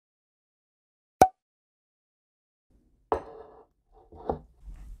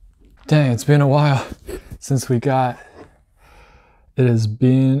Dang, it's been a while since we got... It has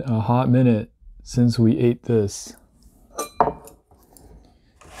been a hot minute since we ate this.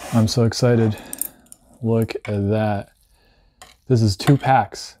 I'm so excited. Look at that. This is 2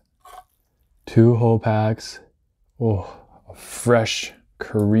 packs. 2 whole packs. Oh, a fresh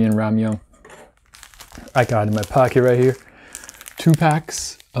Korean ramyun. I got it in my pocket right here. 2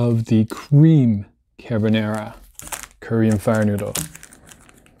 packs of the cream carbonara Korean fire noodle.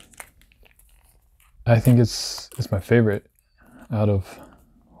 I think it's my favorite out of,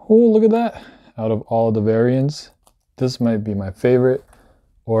 oh, look at that. Out of all the variants, this might be my favorite,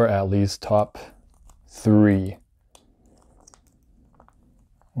 or at least top 3.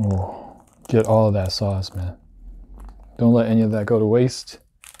 Oh, get all of that sauce, man. Don't let any of that go to waste.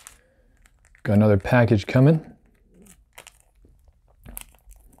 Got another package coming.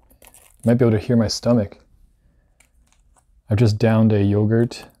 Might be able to hear my stomach. I've just downed a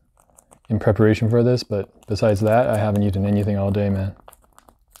yogurt in preparation for this, but besides that, I haven't eaten anything all day, man.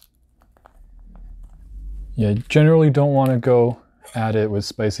 Yeah, generally don't want to go at it with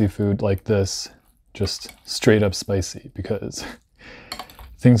spicy food like this, just straight up spicy, because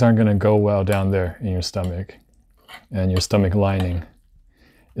things aren't going to go well down there in your stomach. And your stomach lining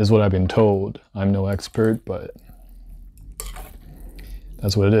is what I've been told. I'm no expert, but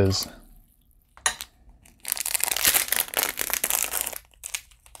that's what it is.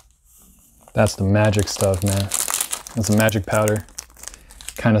 That's the magic stuff, man. That's the magic powder.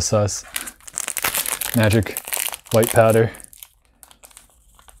 Kind of sus. Magic white powder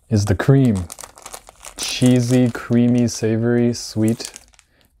is the cream. Cheesy, creamy, savory, sweet.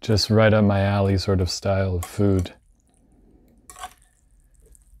 Just right up my alley sort of style of food.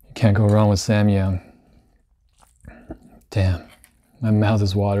 You can't go wrong with samyang. Damn, my mouth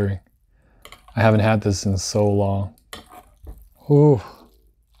is watering. I haven't had this in so long. Ooh,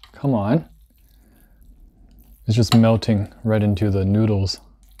 come on. It's just melting right into the noodles.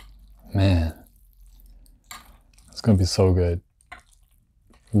 Man, it's gonna be so good.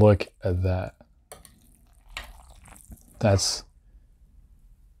 Look at that. That's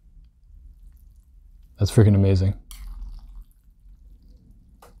freaking amazing.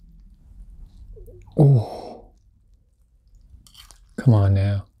 Oh, come on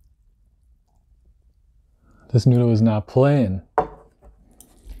now. This noodle is not playing.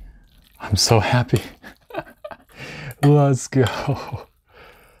 I'm so happy. Let's go.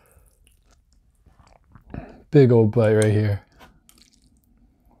 Big old bite right here.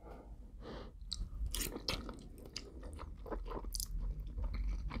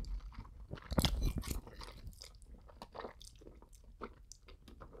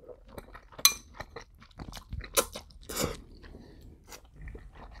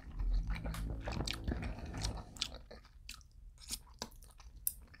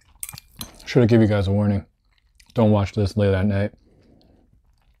 Should have given you guys a warning. Don't watch this late at night.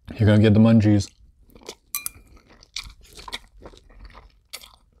 You're gonna get the munchies.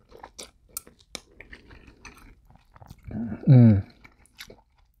 And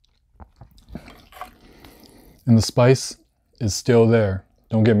the spice is still there.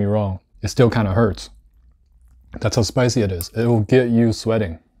 Don't get me wrong. It still kind of hurts. That's how spicy it is. It will get you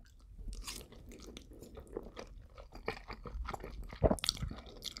sweating.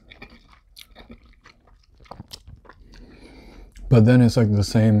 But then it's like the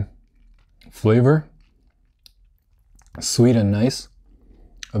same flavor, sweet and nice,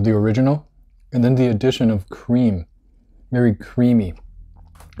 of the original, and then the addition of cream, very creamy.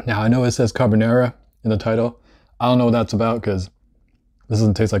 Now I know it says carbonara in the title. I don't know what that's about because this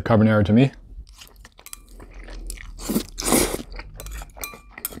doesn't taste like carbonara to me.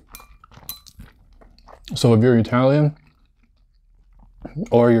 So if you're Italian,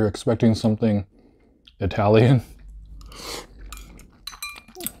 or you're expecting something Italian,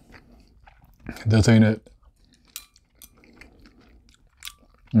 this ain't it.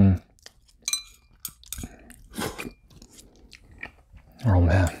 Oh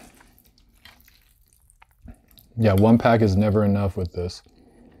man. Yeah, 1 pack is never enough with this.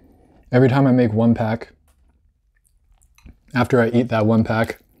 Every time I make 1 pack, after I eat that 1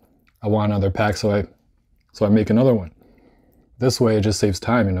 pack, I want another pack, so I make another one. This way it just saves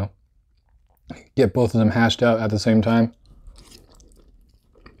time, you know. Get both of them hashed out at the same time.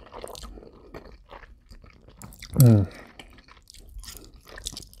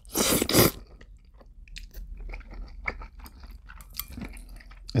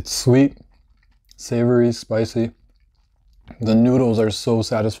 It's sweet, savory, spicy. The noodles are so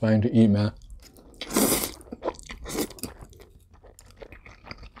satisfying to eat, man.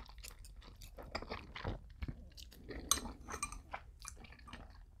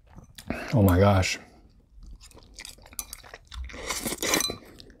 Oh my gosh.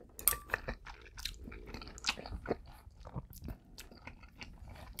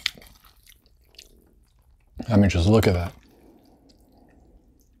 I mean, just look at that.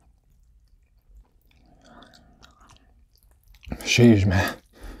 Sheesh, man.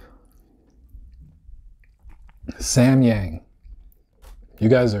 Samyang. You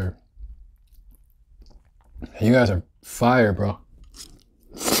guys are fire, bro.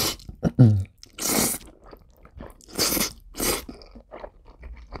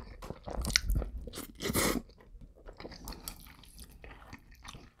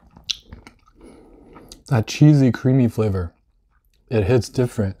 That cheesy, creamy flavor, it hits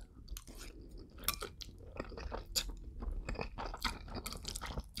different.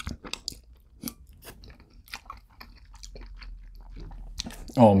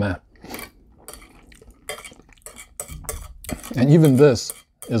 Oh man. And even this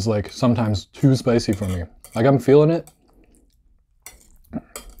is like sometimes too spicy for me. Like I'm feeling it,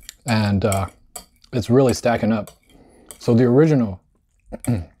 and it's really stacking up. So the original,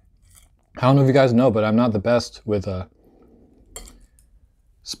 I don't know if you guys know, but I'm not the best with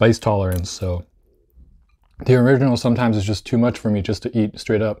spice tolerance. So the original sometimes is just too much for me just to eat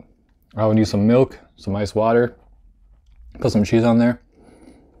straight up. I would use some milk, some ice water, put some cheese on there.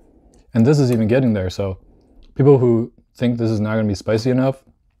 And this is even getting there. So people who think this is not going to be spicy enough,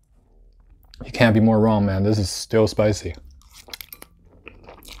 you can't be more wrong, man. This is still spicy.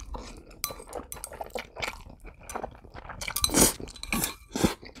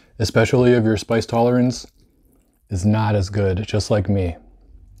 Especially if your spice tolerance is not as good, just like me.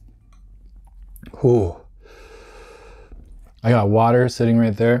 Ooh. I got water sitting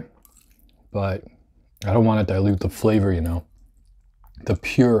right there, but I don't want to dilute the flavor, you know. The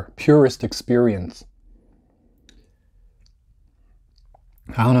purest experience.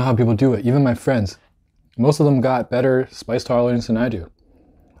 I don't know how people do it. Even my friends, most of them got better spice tolerance than I do.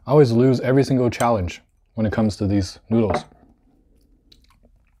 I always lose every single challenge when it comes to these noodles.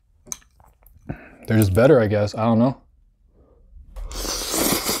 They're just better, I guess. I don't know.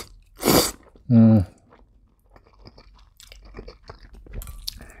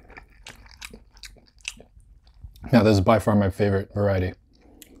 Yeah, this is by far my favorite variety.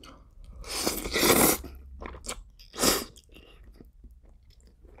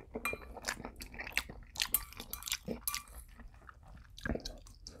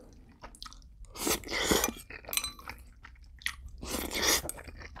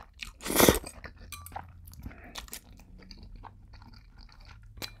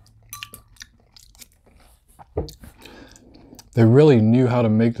 They really knew how to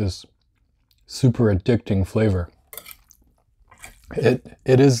make this super addicting flavor.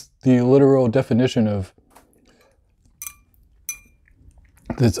 It is the literal definition of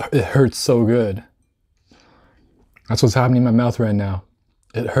this. It hurts so good. That's what's happening in my mouth right now.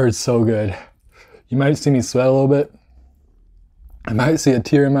 It hurts so good. You might see me sweat a little bit. I might see a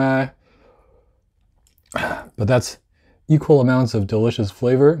tear in my eye. But that's equal amounts of delicious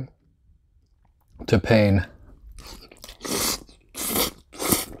flavor to pain.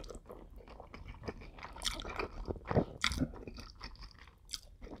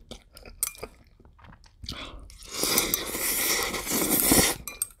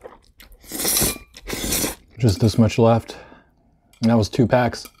 Just this much left. And that was 2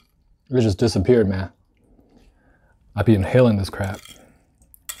 packs. It just disappeared, man. I'd be inhaling this crap.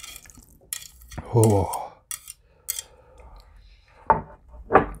 Oh. I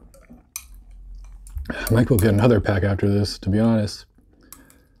might go get another pack after this, to be honest.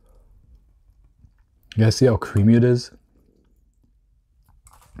 You guys see how creamy it is?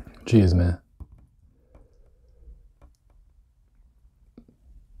 Jeez, man.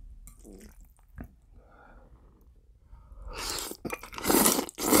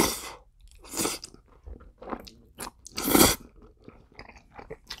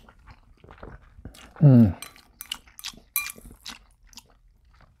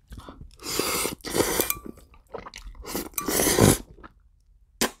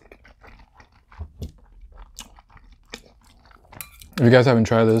 If you guys haven't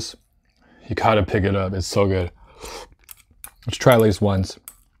tried this, you gotta pick it up. It's so good. Let's try at least once.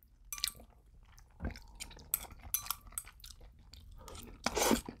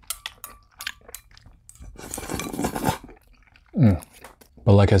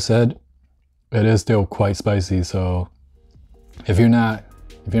 But like I said, it is still quite spicy, so if you're not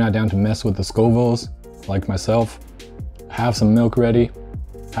down to mess with the Scovilles like myself, have some milk ready,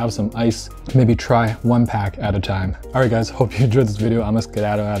 have some ice, maybe try 1 pack at a time. All right guys, hope you enjoyed this video. I must get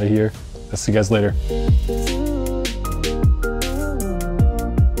out of here. I'll see you guys later.